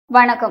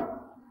வணக்கம்.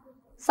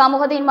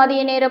 சமூகத்தின்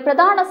மதிய நேர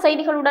பிரதான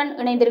செய்திகளுடன்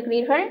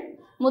இணைந்திருக்கிறீர்கள்.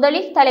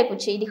 முதலில்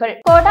தலைப்புச் செய்திகள்.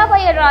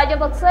 கோட்டாபய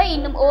ராஜபக்ச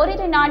இன்னும்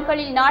ஓரிரு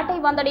நாட்களில் நாட்டை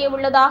வந்தடைய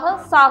உள்ளதாக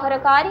சாகர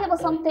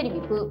காரியவசம்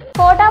தெரிவிப்பு.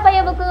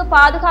 கோட்டாபயவுக்கு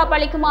பாதுகாப்பு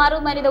அளிக்குமாறு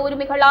மனித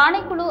உரிமைகள்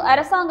ஆணைக்குழு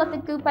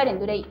அரசாங்கத்திற்கு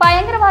பரிந்துரை.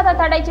 பயங்கரவாத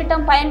தடை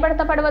சட்டம்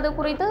பயன்படுத்தப்படுவது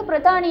குறித்து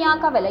பிரித்தானியா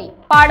கவலை.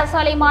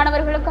 பாடசாலை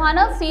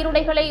மாணவர்களுக்கான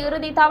சீருடைகளை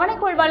இறுதி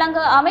தவணைக்குள்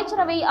வழங்க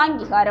அமைச்சரவை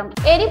அங்கீகாரம்.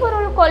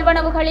 எரிபொருள்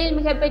கொள்வனவுகளில்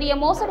மிகப்பெரிய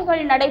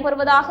மோசடிகள்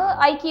நடைபெறுவதாக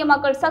ஐக்கிய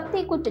மக்கள்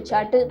சக்தி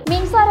குற்றச்சாட்டு.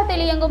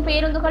 மின்சாரத்தில் இயங்கும்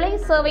பேருந்துகளை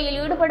சேவையில்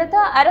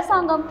ஈடுபடுத்த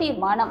அரசாங்கம்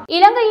தீர்மானம்.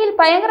 இலங்கையில்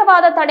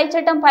பயங்கரவாத தடை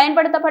சட்டம்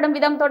பயன்படுத்தப்படும்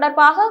விதம்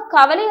தொடர்பாக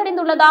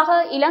கவலையடைந்துள்ளதாக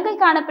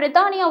இலங்கைக்கான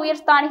பிரித்தானிய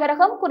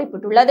உயர்ஸ்தானிகரகம்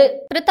குறிப்பிட்டுள்ளது.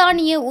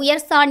 பிரித்தானிய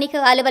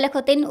உயர்ஸ்தானிக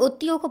அலுவலகத்தின்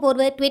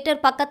உத்தியோகபூர்வ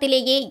ட்விட்டர்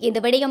பக்கத்திலேயே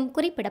இந்த விடயம்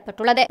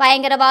குறிப்பிடப்பட்டுள்ளது.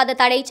 பயங்கரவாத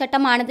தடை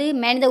சட்டமானது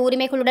மனித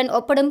உரிமைகளுடன்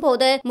ஒப்பிடும்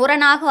போது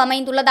முரணாக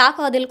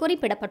அமைந்துள்ளதாக அதில்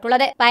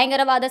குறிப்பிடப்பட்டுள்ளது.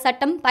 பயங்கரவாத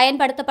சட்டம்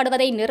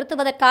பயன்படுத்தப்படுவதை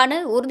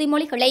நிறுத்துவதற்கான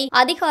உறுதிமொழிகளை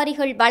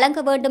அதிகாரிகள்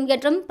வழங்க வேண்டும்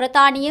என்றும்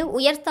பிரித்தானிய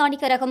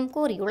உயர்ஸ்தானிகரகம்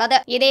கூறியுள்ளது.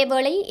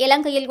 இதேவேளை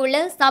இலங்கையில்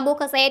உள்ள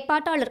சமூக செயற்பாட்டாளர்கள்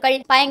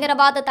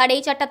பயங்கரவாத தடை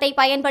சட்டத்தை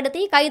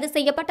பயன்படுத்தி கைது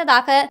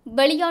செய்யப்பட்டதாக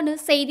வெளியான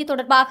செய்தி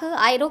தொடர்பாக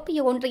ஐரோப்பிய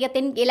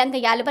ஒன்றியத்தின்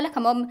இலங்கை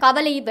அலுவலகமும்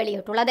கவலை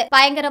வெளியிட்டுள்ளது.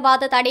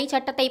 பயங்கரவாத தடை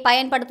சட்டத்தை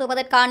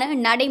பயன்படுத்துவதற்கான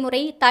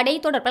நடைமுறை தடை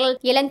தொடர்பில்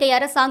இலங்கை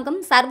அரசாங்கம்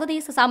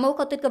சர்வதேச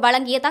சமூகத்திற்கு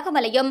வழங்கிய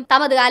தகவலையும்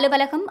தமது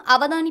அலுவலகம்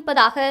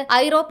அவதானிப்பதாக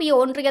ஐரோப்பிய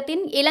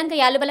ஒன்றியத்தின்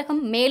இலங்கை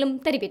அலுவலகம் மேலும்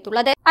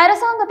தெரிவித்துள்ளது.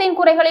 அரசாங்கத்தின்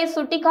குறைகளை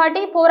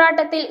சுட்டிக்காட்டி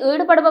போராட்டத்தில்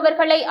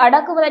ஈடுபடுபவர்களை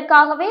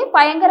அடக்குவதற்காகவே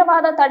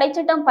பயங்கரவாத தடை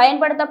சட்டம்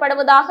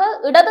பயன்படுத்தப்படுவதாக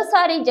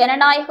இடதுசாரி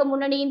ஜனநாயக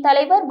முன்னணியின்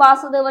தலைவர்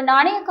வாசுதேவ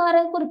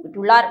நாணயக்கார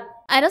குறிப்பிட்டுள்ளார்.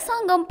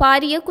 அரசாங்கம்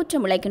பாரிய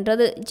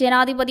குற்றமுளைக்கின்றது.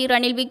 ஜனாதிபதி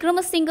ரணில்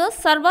விக்ரமசிங்க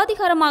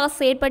சர்வாதிகாரமாக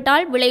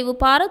செயற்பட்டால் விளைவு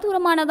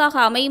பாரதூரமானதாக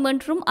அமையும்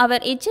என்றும்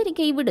அவர்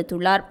எச்சரிக்கை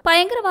விடுத்துள்ளார்.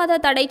 பயங்கரவாத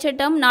தடை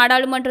சட்டம்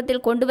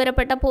நாடாளுமன்றத்தில்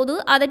கொண்டுவரப்பட்ட போது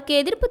அதற்கு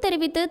எதிர்ப்பு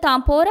தெரிவித்து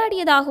தாம்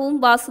போராடியதாகவும்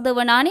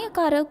வாசுதேவ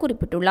நாணயக்கார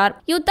குறிப்பிட்டுள்ளார்.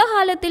 யுத்த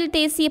காலத்தில்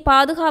தேசிய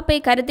பாதுகாப்பை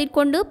கருத்தில்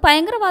கொண்டு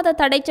பயங்கரவாத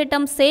தடை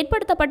சட்டம்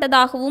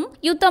செயற்படுத்தப்பட்டதாகவும்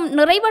யுத்தம்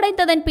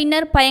நிறைவடைந்ததன்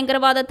பின்னர்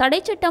பயங்கரவாத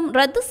தடை சட்டம்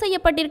ரத்து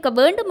செய்யப்பட்டிருக்க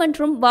வேண்டும்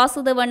என்றும்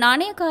வாசுதேவ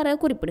நாணயக்கார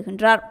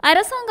குறிப்பிடுகின்றார்.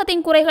 அரசாங்கத்தின்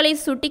குறைகளை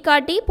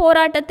சுட்டிக்காட்டி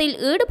போராட்டத்தில்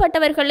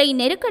ஈடுபட்டவர்களை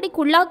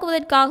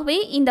நெருக்கடிக்குள்ளாக்குவதற்காகவே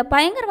இந்த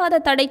பயங்கரவாத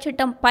தடை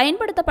சட்டம்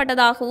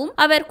பயன்படுத்தப்பட்டதாகவும்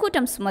அவர்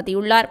குற்றம்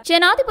சுமத்தியுள்ளார்.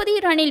 ஜனாதிபதி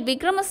ரணில்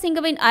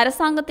விக்ரமசிங்கவின்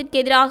அரசாங்கத்திற்கு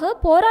எதிராக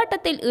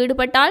போராட்டத்தில்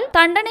ஈடுபட்டால்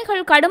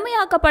தண்டனைகள்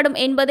கடுமையாக்கப்படும்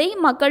என்பதை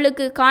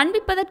மக்களுக்கு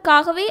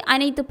காண்பிப்பதற்காகவே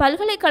அனைத்து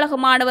பல்கலைக்கழக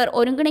மாணவர்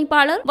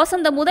ஒருங்கிணைப்பாளர்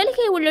வசந்த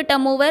முதலிகை உள்ளிட்ட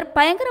மூவர்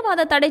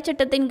பயங்கரவாத தடை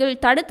சட்டத்தின்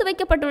கீழ் தடுத்து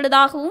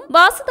வைக்கப்பட்டுள்ளதாகவும்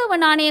வாசுதேவ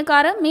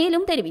நாணயக்கார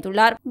மேலும்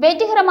தெரிவித்துள்ளார்.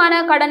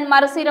 வெற்றிகரமான கடன்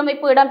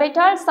மறுசீரமைப்பு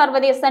இடம்பெற்றால்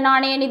சர்வதேச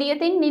நாணய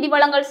நிதியத்தின் நிதி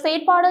வழங்கல்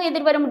செயற்பாடு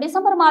எதிர்வரும்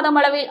டிசம்பர் மாதம்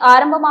அளவில்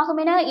ஆரம்பமாகும்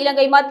என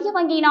இலங்கை மத்திய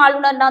வங்கியின்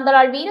ஆளுநர்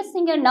நந்தலால்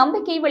வீரசிங்க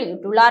நம்பிக்கை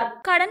வெளியிட்டுள்ளார்.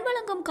 கடன்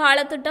வழங்கும்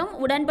காலத்திட்டம்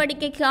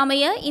உடன்படிக்கைக்கு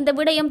அமைய இந்த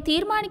விடயம்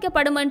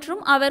தீர்மானிக்கப்படும்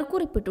என்றும் அவர்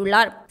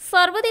குறிப்பிட்டுள்ளார்.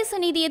 சர்வதேச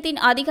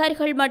நிதியத்தின்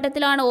அதிகாரிகள்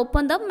மட்டத்திலான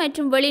ஒப்பந்தம்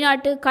மற்றும்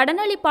வெளிநாட்டு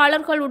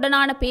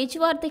கடனளிப்பாளர்களுடனான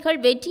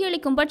பேச்சுவார்த்தைகள்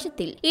வெற்றியளிக்கும்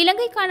பட்சத்தில்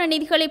இலங்கைக்கான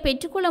நிதிகளை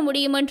பெற்றுக்கொள்ள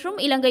முடியும் என்றும்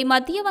இலங்கை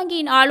மத்திய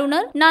வங்கியின்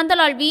ஆளுநர்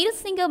நந்தலால்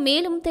வீரசிங்க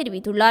மேலும்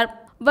தெரிவித்துள்ளார்.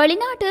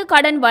 வெளிநாட்டு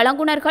கடன்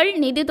வழங்குனர்கள்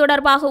நிதி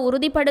தொடர்பாக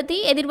உறுதிப்படுத்தி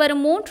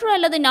எதிர்வரும் 3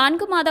 அல்லது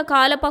 4 மாத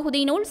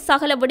காலப்பகுதியினுள்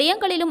சகல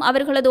விடயங்களிலும்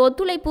அவர்களது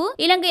ஒத்துழைப்பு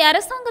இலங்கை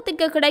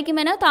அரசாங்கத்திற்கு கிடைக்கும்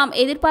என தாம்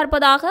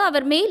எதிர்பார்ப்பதாக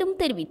அவர் மேலும்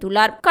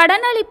தெரிவித்துள்ளார்.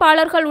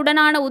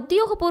 கடனளிப்பாளர்களுடனான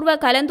உத்தியோகபூர்வ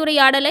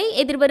கலந்துரையாடலை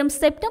எதிர்வரும்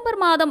செப்டம்பர்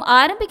மாதம்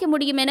ஆரம்பிக்க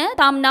முடியும் என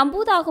தாம்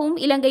நம்புவதாகவும்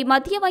இலங்கை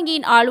மத்திய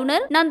வங்கியின்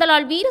ஆளுநர்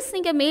நந்தலால்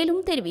வீரசிங்க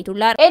மேலும்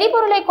தெரிவித்துள்ளார்.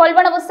 எரிபொருளை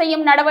கொள்வனவு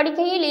செய்யும்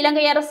நடவடிக்கையில்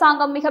இலங்கை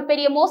அரசாங்கம்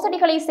மிகப்பெரிய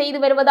மோசடிகளை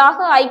செய்து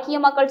வருவதாக ஐக்கிய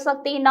மக்கள்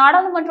சக்தி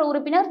நாடாளுமன்ற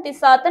உறுப்பினர்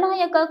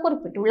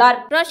குறிப்பிட்டுள்ளார்.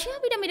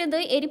 ரஷ்யாவிடமிருந்து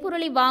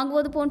எரிபொருளை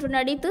வாங்குவது போன்று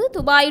நடித்து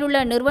துபாயில் உள்ள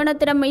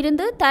நிறுவனத்திடம்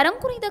இருந்து தரம்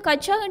குறைந்த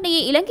கச்சா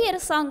எண்ணெயை இலங்கை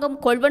அரசாங்கம்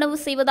கொள்வனவு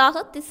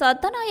செய்வதாக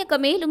சத்தநாயக்க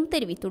மேலும்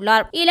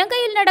தெரிவித்துள்ளார்.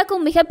 இலங்கையில்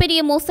நடக்கும்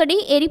மிகப்பெரிய மோசடி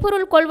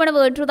எரிபொருள் கொள்வனவு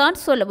என்றுதான்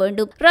சொல்ல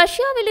வேண்டும்.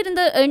 ரஷ்யாவில்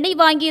இருந்து எண்ணெய்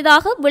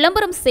வாங்கியதாக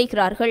விளம்பரம்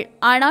செய்கிறார்கள்.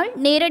 ஆனால்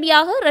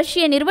நேரடியாக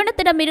ரஷ்ய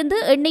நிறுவனத்திடமிருந்து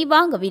எண்ணெய்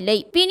வாங்கவில்லை.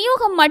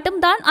 விநியோகம்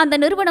மட்டும்தான் அந்த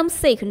நிறுவனம்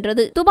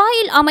செய்கின்றது.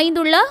 துபாயில்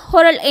அமைந்துள்ள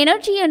ஹொரல்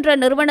எனர்ஜி என்ற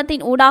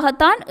நிறுவனத்தின்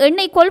ஊடாகத்தான்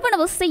எண்ணெய் கொள்வனவு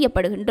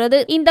செய்யப்படுகின்றது.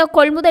 இந்த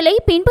கொள்முதலை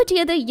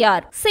பின்பற்றியது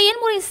யார்?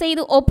 செயல்முறை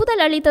செய்து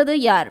ஒப்புதல் அளித்தது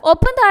யார்?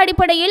 ஒப்பந்த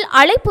அடிப்படையில்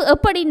அழைப்பு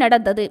எப்படி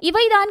நடந்தது?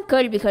 இவைதான்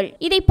கேள்விகள்.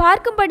 இதை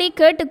பார்க்கும்படி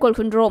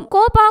கேட்டுக்கொள்கின்றோம்.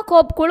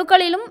 கோப்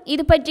குழுக்களிலும்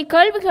இது பற்றி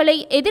கேள்விகளை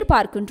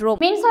எதிர்பார்க்கின்றோம்.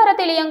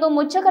 மின்சாரத்தில் இயங்கும்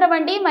முச்சக்கர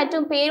வண்டி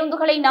மற்றும்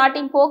பேருந்துகளை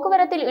நாட்டின்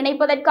போக்குவரத்தில்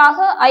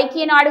இணைப்பதற்காக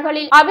ஐக்கிய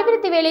நாடுகளில்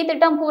அபிவிருத்தி வேலை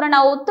திட்டம்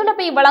பூரண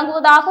ஒத்துழைப்பை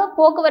வழங்குவதாக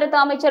போக்குவரத்து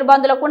அமைச்சர்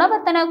பந்துல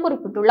குணவர்த்தன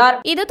குறிப்பிட்டுள்ளார்.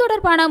 இது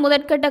தொடர்பான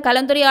முதற்கட்ட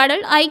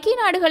கலந்துரையாடல் ஐக்கிய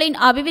நாடுகளின்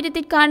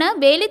அபிவிருத்திற்கான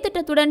வேலை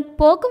பொறுப்பேற்றத்துடன்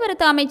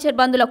போக்குவரத்து அமைச்சர்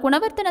பந்துல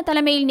குணவர்த்தன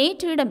தலைமையில்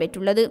நேற்று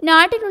இடம்பெற்றுள்ளது.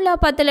 நாட்டில் உள்ள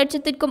 10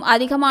 லட்சத்திற்கும்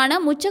அதிகமான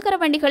முச்சக்கர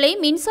வண்டிகளை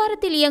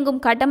மின்சாரத்தில் இயங்கும்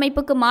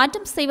கட்டமைப்புக்கு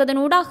மாற்றம்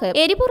செய்வதனூடாக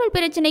எரிபொருள்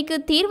பிரச்சினைக்கு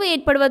தீர்வு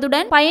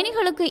ஏற்படுவதுடன்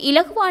பயணிகளுக்கு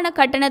இலகுவான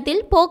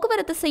கட்டணத்தில்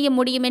போக்குவரத்து செய்ய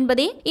முடியும்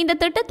என்பதே இந்த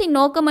திட்டத்தின்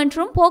நோக்கம்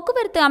என்றும்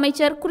போக்குவரத்து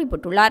அமைச்சர்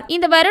குறிப்பிட்டுள்ளார்.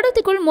 இந்த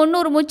வருடத்திற்குள்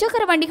 300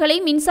 முச்சக்கர வண்டிகளை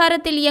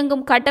மின்சாரத்தில்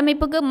இயங்கும்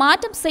கட்டமைப்புக்கு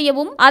மாற்றம்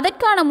செய்யவும்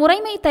அதற்கான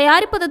முறைமை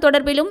தயாரிப்பது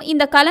தொடர்பிலும்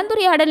இந்த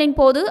கலந்துரையாடலின்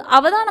போது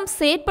அவதானம்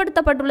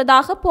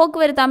செயற்படுத்தப்பட்டுள்ளதாக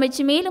போக்குவரத்து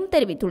அமைச்சு மேலும்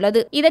தெரிவித்துள்ளது.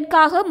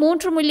 இதற்காக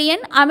 3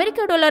 மில்லியன்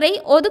அமெரிக்க டாலரை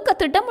ஒதுக்க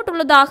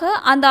திட்டமிட்டுள்ளதாக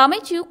அந்த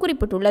அமைச்சு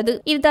குறிப்பிட்டுள்ளது.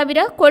 இது தவிர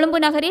கொழும்பு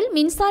நகரில்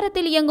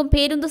மின்சாரத்தில் இயங்கும்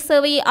பேருந்து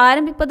சேவையை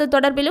ஆரம்பிப்பது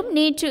தொடர்பிலும்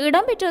நேற்று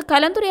இடம்பெற்ற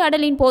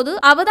கலந்துரையாடலின் போது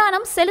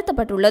அவதானம்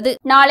செலுத்தப்பட்டுள்ளது.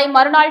 நாளை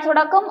மறுநாள்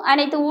தொடக்கம்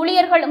அனைத்து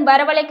ஊழியர்களும்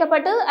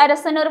வரவழைக்கப்பட்டு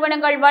அரசு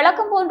நிறுவனங்கள்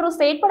வழக்கம் போன்று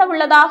செயற்பட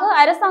உள்ளதாக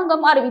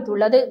அரசாங்கம்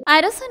அறிவித்துள்ளது.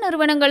 அரசு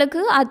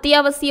நிறுவனங்களுக்கு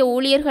அத்தியாவசிய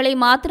ஊழியர்களை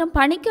மாத்திரம்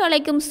பணிக்கு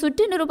அழைக்கும்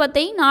சுற்று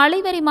நிருபத்தை நாளை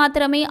வரை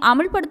மாத்திரமே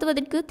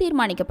அமல்படுத்துவதற்கு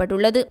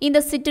தீர்மானிக்கப்பட்டுள்ளது. இந்த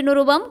சிற்று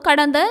நிருபம்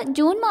கடந்த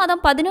ஜூன்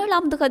மாதம்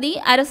 17ஆம் தேதி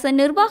அரசு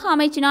நிர்வாக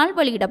அமைச்சினால்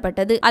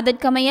வெளியிடப்பட்டது.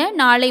 அதற்கமைய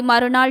நாளை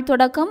மறுநாள்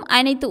தொடக்கம்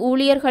அனைத்து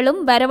ஊழியர்களும்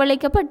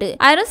வரவழைக்கப்பட்டு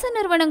அரசு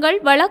நிறுவனங்கள்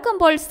வழக்கம்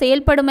போல்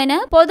செயல்படும் என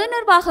பொது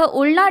நிர்வாக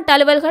உள்நாட்டு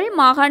அலுவல்கள்,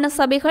 மாகாண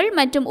சபைகள்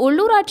மற்றும்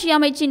உள்ளூராட்சி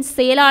அமைச்சின்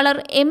செயலாளர்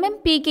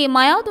MMPK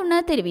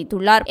மயாதுன்ன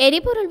தெரிவித்துள்ளார்.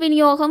 எரிபொருள்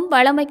விநியோகம்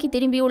வழமைக்கு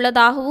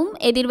திரும்பியுள்ளதாகவும்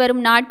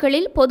எதிர்வரும்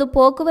நாட்களில் பொது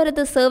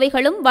போக்குவரத்து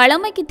சேவைகளும்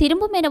வழமைக்கு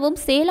திரும்பும் எனவும்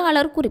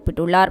செயலாளர்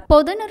குறிப்பிட்டுள்ளார்.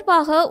 பொது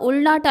நிர்வாக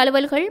உள்நாட்டு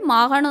அலுவல்கள்,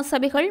 மாகாண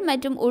சபைகள்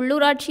மற்றும்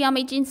உள்ளூராட்சி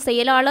அமைச்சின்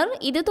செயலாளர்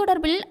இது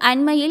தொடர்பில்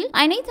அண்மையில்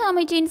அனைத்து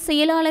அமைச்சின்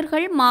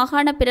செயலாளர்கள்,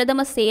 மாகாண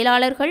பிரதம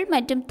செயலாளர்கள்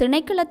மற்றும்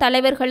திணைக்கள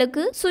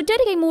தலைவர்களுக்கு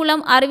சுற்றறிக்கை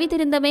மூலம்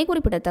அறிவித்திருந்தமை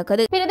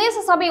குறிப்பிடத்தக்கது. பிரதேச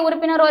சபை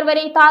உறுப்பினர்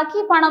ஒருவரை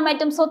தாக்கி பணம்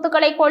மற்றும்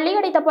சொத்துக்களை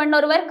கொள்ளையடித்த பெண்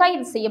ஒருவர்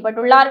கைது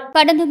செய்யப்பட்டுள்ளார்.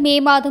 கடந்த மே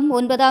மாதம்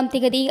 9ஆம்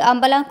தேதி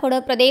அம்பலாங்கொட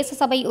பிரதேச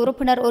சபை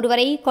உறுப்பினர்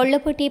ஒருவரை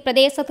கொல்லப்பட்டி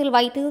பிரதேசத்தில்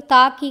வைத்து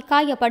தாக்கி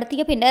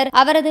காயப்படுத்திய பின்னர்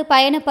அவரது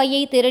பயண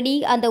பையை திருடி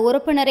அந்த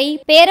உறுப்பினரை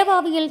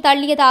பேரவாவியில்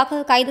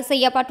தள்ளியதாக கைது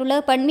செய்யப்பட்டுள்ள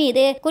பெண்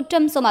மீது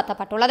குற்றம்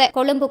சுமத்தப்பட்டுள்ளது.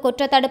 கொழும்பு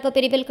குற்றத்தடுப்பு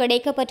பிரிவில்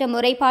கிடைக்கப்பட்ட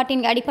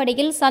முறைப்பாட்டின்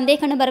அடிப்படையில்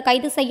சந்தேக நபர்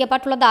கைது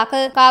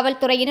செய்யப்பட்டுள்ளதாக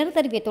காவல்துறையினர்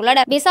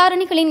தெரிவித்துள்ளனர்.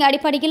 விசாரணைகளின்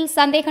அடிப்படையில்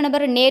சந்தேக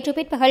நபர் நேற்று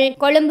பிற்பகல்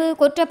கொழும்பு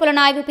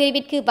குற்றப்புலனாய்வு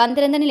பிரிவிற்கு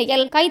வந்திருந்த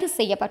நிலையில் கைது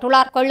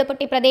செய்யப்பட்டுள்ளார்.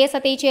 கொள்ளுப்பட்டி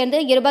பிரதேசத்தைச் சேர்ந்த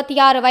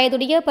 26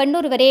 வயதுடைய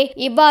பெண்ணொருவரே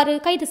இவ்வாறு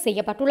கைது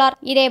செய்யப்பட்டுள்ளார்.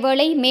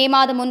 இதேவேளை மே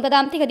மாதம்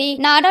 9ஆம் தேதி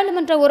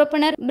நாடாளுமன்ற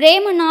உறுப்பினர்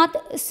பிரேமநாத்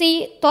சி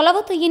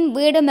தொலவத்தையின்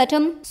வீடு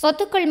மற்றும்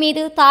சொத்துக்கள்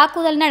மீது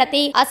தாக்குதல்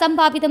நடத்தி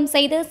அசம்பாவிதம்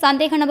செய்து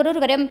சந்தேக நபர்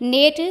ஒருவரும்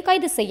நேற்று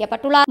கைது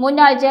செய்யப்பட்டுள்ளார்.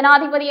 முன்னாள்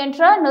ஜனாதிபதி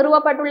என்ற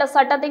நிறுவப்பட்டுள்ள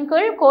சட்டத்தின்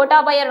கீழ்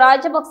கோட்டாபய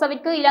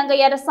ராஜபக்சவிற்கு இலங்கை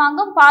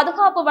அரசாங்கம்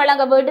பாதுகாப்பு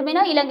வழங்க வேண்டும்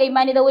என இலங்கை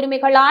மனித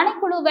உரிமைகள்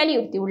ஆணைக்குழு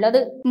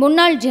வலியுறுத்தியுள்ளது.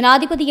 முன்னாள்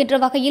ஜனாதிபதி என்ற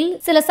வகையில்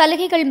சில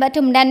சலுகைகள்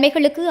மற்றும்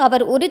நன்மைகளுக்கு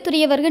அவர்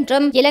உறுத்துரியவர்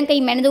என்றும் இலங்கை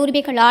மனித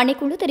உரிமைகள்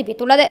ஆணைக்குழு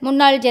தெரிவித்துள்ளது.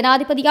 முன்னாள்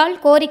ஜனாதிபதியால்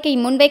கோரிக்கை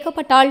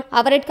முன்வைக்கப்பட்டால்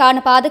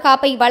அவருக்கான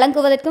பாதுகாப்பை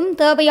வழங்குவதற்கும்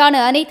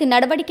தேவையான அனைத்து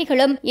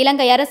நடவடிக்கைகளும்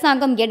இலங்கை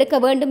அரசாங்கம் எடுக்க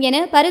வேண்டும்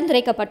என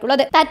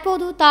பரிந்துரைக்கப்பட்டுள்ளது.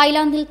 தற்போது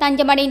தாய்லாந்தில்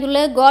தஞ்சமடைந்துள்ள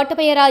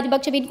கோட்டாபய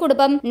ராஜபக்சவின்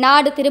குடும்பம்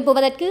நாடு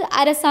திரும்புவதற்கு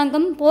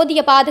அரசாங்கம் போதிய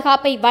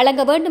பாதுகாப்பை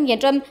வழங்க வேண்டும்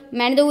என்றும்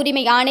மனித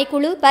உரிமை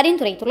ஆணைக்குழு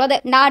பரிந்துரைத்துள்ளது.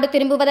 நாடு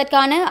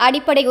திரும்புவதற்கான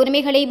அடிப்படை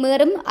உரிமைகளை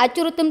மீறும்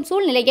அச்சுறுத்தும்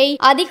சூழ்நிலையை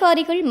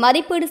அதிகாரிகள்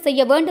மதிப்பீடு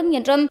செய்ய வேண்டும்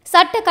என்றும்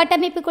சட்ட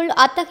கட்டமைப்புக்குள்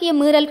அத்தகைய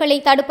மீறல்களை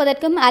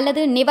தடுப்பதற்கும்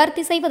அல்லது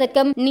நிவர்த்தி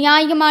செய்வதற்கும்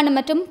நியாயமான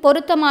மற்றும்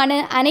பொருத்தமான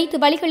அனைத்து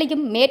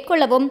வழிகளையும்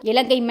மேற்கொள்ளவும்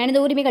இலங்கை மனித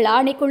உரிமைகள்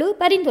ஆணைக்குழு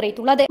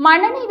பரிந்துரைத்துள்ளது.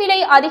 மண்ணெண்ணெய் விலை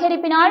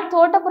அதிகரிப்பினால்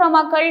தோட்டப்புற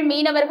மக்கள்,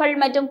 மீனவர்கள்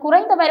மற்றும்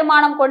குறைந்த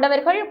வருமானம்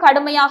கொண்டவர்கள்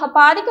கடுமையாக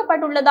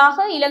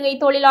பாதிக்கப்பட்டுள்ளதாக இலங்கை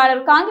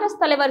தொழிலாளர் காங்கிரஸ்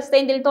தலைவர்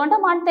செந்தில்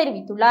தொண்டமான்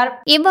தெரிவித்துள்ளார்.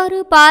 இவ்வாறு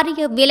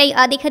பாரிய விலை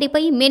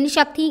அதிகரிப்பை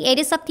மின்சக்தி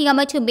எரிசக்தி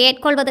அமைச்சு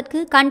மேற்கொள்வதற்கு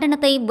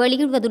கண்டனத்தை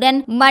வெளியிடுவதுடன்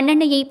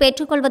மண்ணெண்ணெயை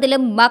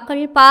பெற்றுக்கொள்வதிலும்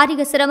மக்கள்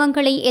பாரிய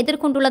சிரமங்களை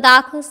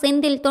எதிர்கொண்டுள்ளதாக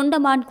செந்தில்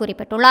தொண்டமான்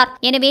குறிப்பிட்டுள்ளார்.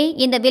 எனவே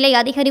இந்த விலை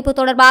அதிகரிப்பு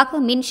தொடர்பாக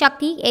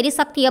மின்சக்தி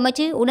எரிசக்தி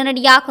அமைச்சு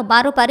உடனடியாக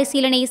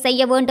மறுபரிசீலனை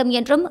செய்ய வேண்டும்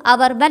என்றும்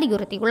அவர்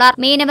வலியுறுத்தியுள்ளார்.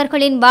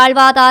 மீனவர்களின்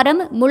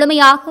வாழ்வாதாரம்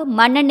முழுமையாக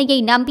மண்ணெண்ணெயை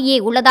நம்பியே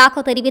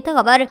உள்ளதாக தெரிவித்த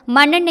அவர்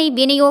மண்ணெண்ணெய்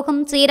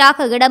விநியோகம்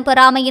சீராக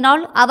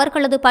இடம்பெறாமையினால்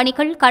அவர்களது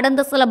பணிகள்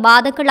கடந்த சில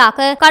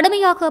மாதங்களாக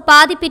கடுமையாக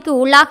பாதிப்பிற்கு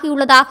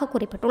உள்ளாகியுள்ளதாக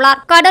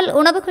குறிப்பிட்டுள்ளார். கடல்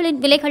உணவுகளின்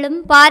விலைகளும்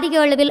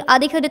பாரிய அளவில்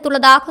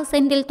அதிகரித்துள்ளதாக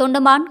செந்தில்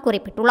தொண்டமான்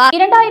குறிப்பிட்டுள்ளார்.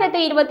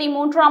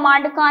 2023ஆம்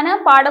ஆண்டுக்கான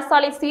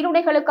பாடசாலை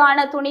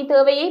சீருடைகளுக்கான துணி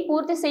தேவையை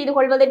பூர்த்தி செய்து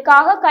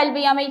கொள்வதற்காக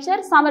கல்வி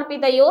அமைச்சர்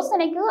சமர்ப்பித்த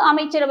யோசனைக்கு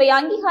அமைச்சரவை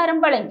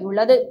அங்கீகாரம்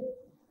வழங்கியுள்ளது.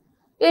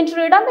 இன்று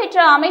இடம்பெற்ற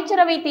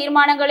அமைச்சரவை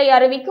தீர்மானங்களை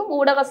அறிவிக்கும்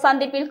ஊடக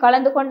சந்திப்பில்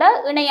கலந்து கொண்ட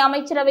இணை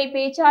அமைச்சரவை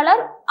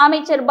பேச்சாளர்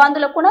அமைச்சர்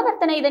பந்துல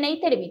குணவர்த்தன இதனை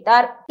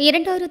தெரிவித்தார்.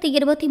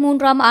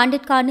 2023ஆம்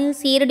ஆண்டிற்கான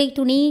சீருடை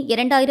துணி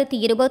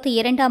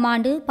 2022ஆம்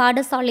ஆண்டு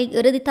பாடசாலை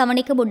இறுதித்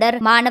தவணைக்கு முன்னர்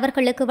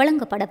மாணவர்களுக்கு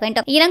வழங்கப்பட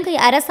வேண்டும். இலங்கை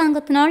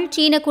அரசாங்கத்தினால்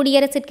சீன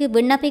குடியரசிற்கு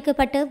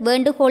விண்ணப்பிக்கப்பட்ட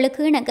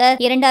வேண்டுகோளுக்கு இணங்க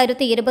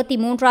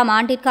 2023ஆம்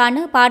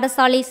ஆண்டிற்கான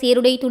பாடசாலை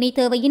சீருடை துணி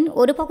தேவையின்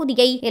ஒரு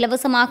பகுதியை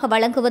இலவசமாக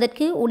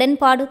வழங்குவதற்கு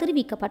உடன்பாடு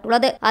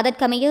தெரிவிக்கப்பட்டுள்ளது.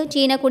 அதற்கமைய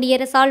சீன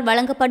குடியரசால்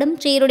வழங்கப்படும்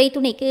சீருடை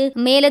துணிக்கு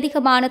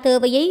மேலதிகமான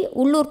தேவையை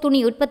உள்ளூர் துணி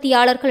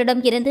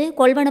உற்பத்தியாளர்களிடம் இருந்து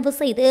கொள்வன கொள்வனவு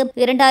செய்து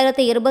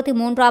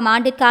 2023ஆம்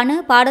ஆண்டிற்கான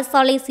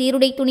பாடசாலை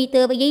சீருடை துணி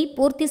தேவையை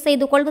பூர்த்தி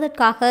செய்து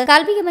கொள்வதற்காக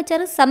கல்வி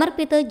அமைச்சர்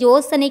சமர்ப்பித்த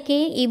யோசனைக்கே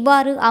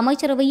இவ்வாறு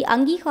அமைச்சரவை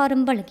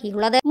அங்கீகாரம்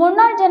வழங்கியுள்ளது.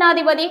 முன்னாள்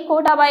ஜனாதிபதி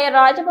கோட்டாபய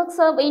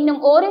ராஜபக்ச இன்னும்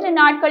ஓரிரு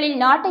நாட்களில்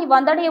நாட்டை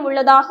வந்தடைய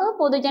உள்ளதாக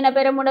பொதுஜன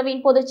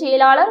பெரமுனவின் பொதுச்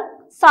செயலாளர்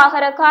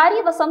சாகர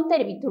காரியவசம்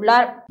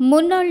தெரிவித்துள்ளார்.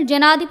 முன்னாள்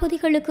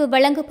ஜனாதிபதிகளுக்கு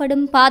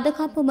வழங்கப்படும்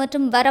பாதுகாப்பு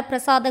மற்றும்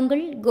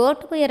வரப்பிரசாதங்கள்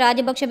கோட்டாபய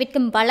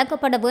ராஜபக்சவிற்கும்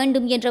வழங்கப்பட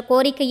வேண்டும் என்ற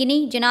கோரிக்கையினை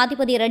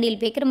ஜனாதிபதி ரணில்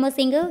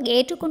விக்ரமசிங்க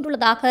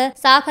ஏற்றுக்கொண்டுள்ளதாக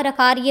சாகர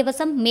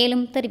காரியவசம்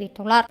மேலும்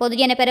தெரிவித்துள்ளார்.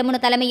 பொதுஜன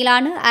பெரமுன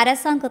தலைமையிலான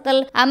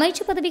அரசாங்கத்தில்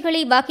அமைச்சு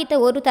பதவிகளை வகித்த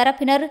ஒரு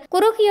தரப்பினர்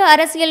குறுகிய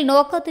அரசியல்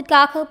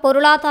நோக்கத்திற்காக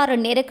பொருளாதார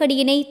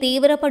நெருக்கடியினை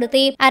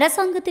தீவிரப்படுத்தி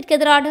அரசாங்கத்திற்கு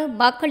எதிரான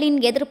மக்களின்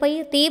எதிர்ப்பை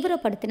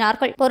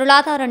தீவிரப்படுத்தினார்கள்.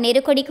 பொருளாதார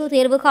நெருக்கடிக்கு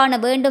தீர்வு காண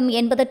வேண்டும்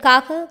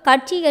என்பதற்காக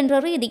கட்சி என்ற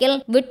ரீதியில்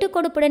விட்டுக்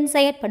கொடுப்புடன்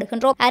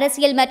செயற்படுகின்றோம்.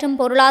 அரசியல் மற்றும்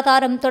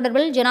பொருளாதாரம்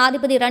தொடர்பில்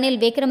ஜனாதிபதி ரணில்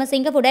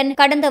விக்ரமசிங்கவுடன்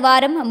கடந்த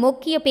வாரம்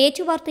முக்கிய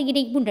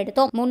பேச்சுவார்த்தையினை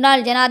முன்னெடுத்தோம்.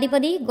 முன்னாள்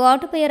ஜனாதிபதி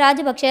கோட்டாபய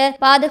ராஜபக்ஷ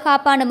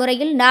பாதுகாப்பான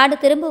முறையில் நாடு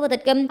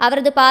திரும்புவதற்கும்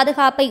அவரது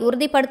பாதுகாப்பை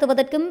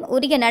உறுதிப்படுத்துவதற்கும்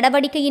உரிய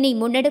நடவடிக்கையினை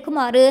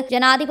முன்னெடுக்குமாறு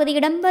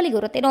ஜனாதிபதியிடம்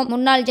வலியுறுத்தினோம்.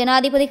 முன்னாள்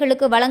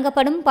ஜனாதிபதிகளுக்கு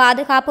வழங்கப்படும்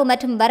பாதுகாப்பு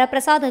மற்றும்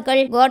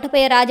வரப்பிரசாதங்கள்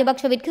கோட்டாபய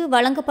ராஜபக்ஷவிற்கு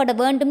வழங்கப்பட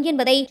வேண்டும்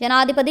என்பதை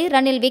ஜனாதிபதி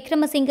ரணில்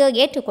விக்ரமசிங்க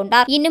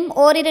ஏற்றுக்கொண்டார். இன்னும்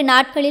ஓரிரு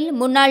நாட்களில்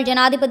முன்னாள்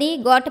ஜனாதிபதி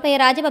கோட்டாபய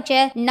ராஜபக்ஷ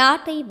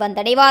நாட்டை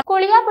வந்தடைவார்.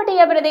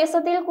 குளியாப்பட்டிய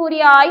பிரதேசத்தில்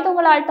கூறிய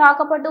ஆயுதங்களால்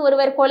தாக்கப்பட்டு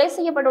ஒருவர் கொலை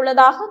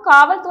செய்யப்பட்டுள்ளதாக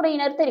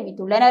காவல்துறையினர்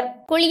தெரிவித்துள்ளனர்.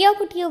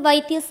 குளியாப்பட்டிய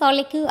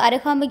வைத்தியசாலைக்கு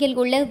அருகாமையில்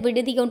உள்ள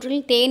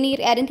விடுதியொன்றில்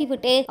தேநீர்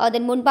அருந்திவிட்டு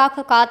அதன்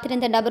முன்பாக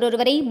காத்திருந்த நபர்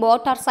ஒருவரை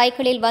மோட்டார்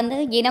சைக்கிளில் வந்த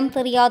இனம்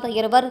தெரியாத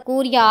இருவர்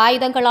கூறிய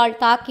ஆயுதங்களால்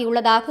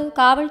தாக்கியுள்ளதாக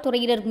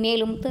காவல்துறையினர்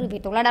மேலும்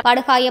தெரிவித்துள்ளனர்.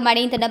 படுகாயம்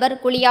அடைந்த நபர்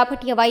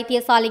குளியாப்பட்டிய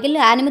வைத்தியசாலையில்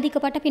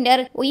அனுமதிக்கப்பட்ட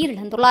பின்னர்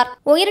உயிரிழந்துள்ளார்.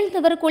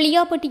 உயிரிழந்தவர்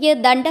குளியாப்பட்டிய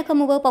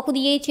தண்டகமுவ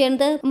பகுதியைச்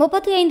சேர்ந்த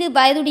 35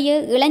 வயதுடைய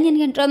இளைஞன்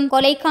என்றும்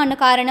கொலைக்கான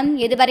காரணம்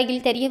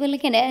இதுவரையில் தெரியவில்லை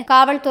என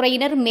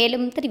காவல்துறையினர்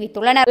மேலும்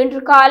தெரிவித்துள்ளனர்.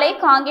 இன்று காலை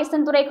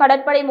காங்கேசன்துறை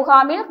கடற்படை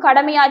முகாமில்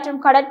கடமையாற்றும்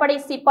கடற்படை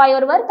சிப்பாய்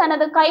ஒருவர்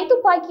தனது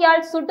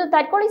கைத்துப்பாக்கியால் சுட்டு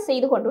தற்கொலை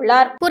செய்து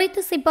கொண்டுள்ளார்.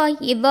 குறித்த சிப்பாய்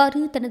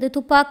இவ்வாறு தனது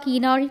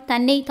துப்பாக்கியினால்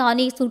தன்னை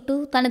தானே சுட்டு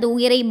தனது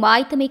உயிரை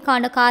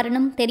மாய்த்தமைக்கான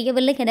காரணம்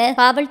தெரியவில்லை என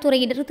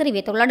காவல்துறையினர்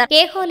தெரிவித்துள்ளனர்.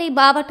 கேகாலை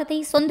மாவட்டத்தை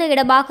சொந்த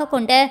இடமாக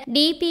கொண்ட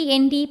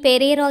டிபிஎன்டி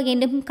பெரேரா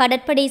என்னும்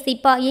கடற்படை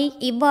சிப்பாயை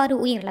இவ்வாறு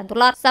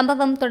உயிரிழந்துள்ளார்.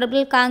 சம்பவம்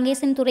தொடர்பில்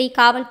காங்கேசன்துறை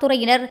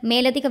காவல்துறையினர்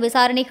மேலதிக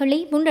விசாரணைகளை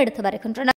முன்னெடுத்து வருகின்றனர்.